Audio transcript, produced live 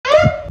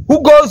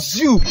Who goes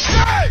you?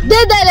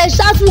 They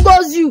shout who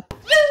goes you.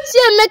 See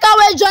Emeka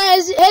wey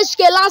join HK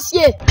last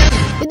year.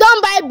 He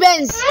don't buy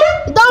Benz.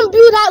 He don't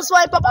build house for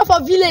his papa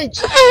for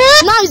village.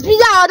 Now he's building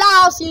another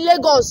house in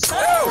Lagos.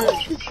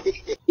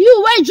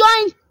 You wey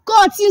join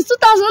court since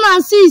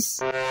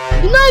 2006.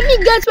 You don't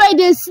even get where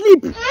they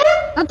sleep.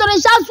 And to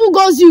the shout who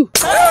goes you.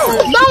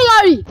 Don't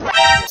worry.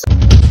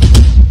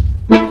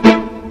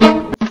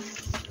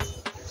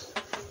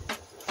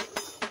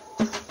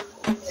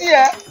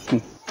 Yeah.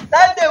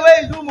 That day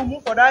where you do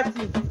mumu for that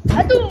thing.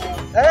 I do mumu.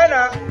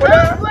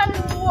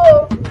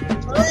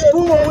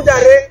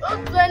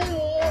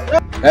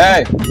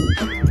 Hey.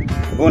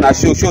 Oh, na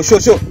show.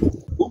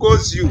 Who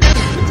goes you?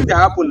 What did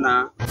happen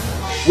now?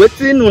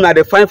 Waiting una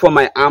dey find for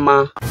my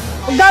armor.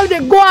 Oga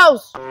dey go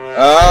house.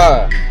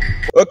 Ah.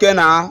 Okay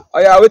now. Oh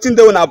yeah, waiting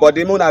dey una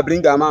body, me una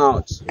bring am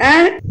out.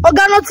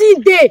 Oga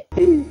nothing dey.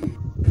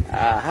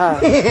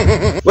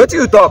 What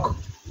you talk?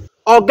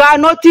 Oga,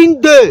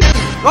 nothing there.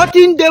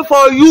 Nothing there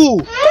for you.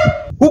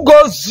 Who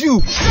goes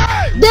you?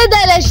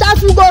 They shout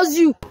who goes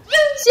you.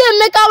 See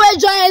Emeka wey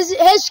join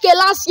HK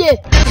last year.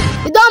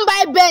 He don't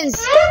buy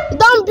Benz. He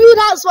don't build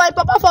house for his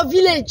papa for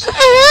village.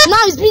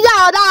 Now he's building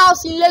another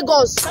house in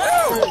Lagos.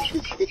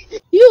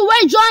 You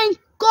wey join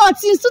court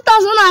since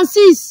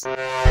 2006.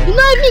 You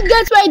don't even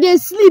get where they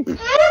sleep.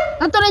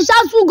 And to the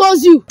shout who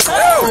goes you.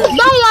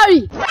 Don't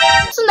worry.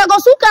 Soon they go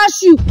soon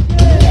catch you.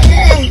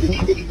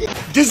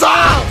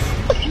 Jesus!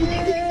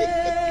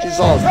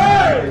 Jesus.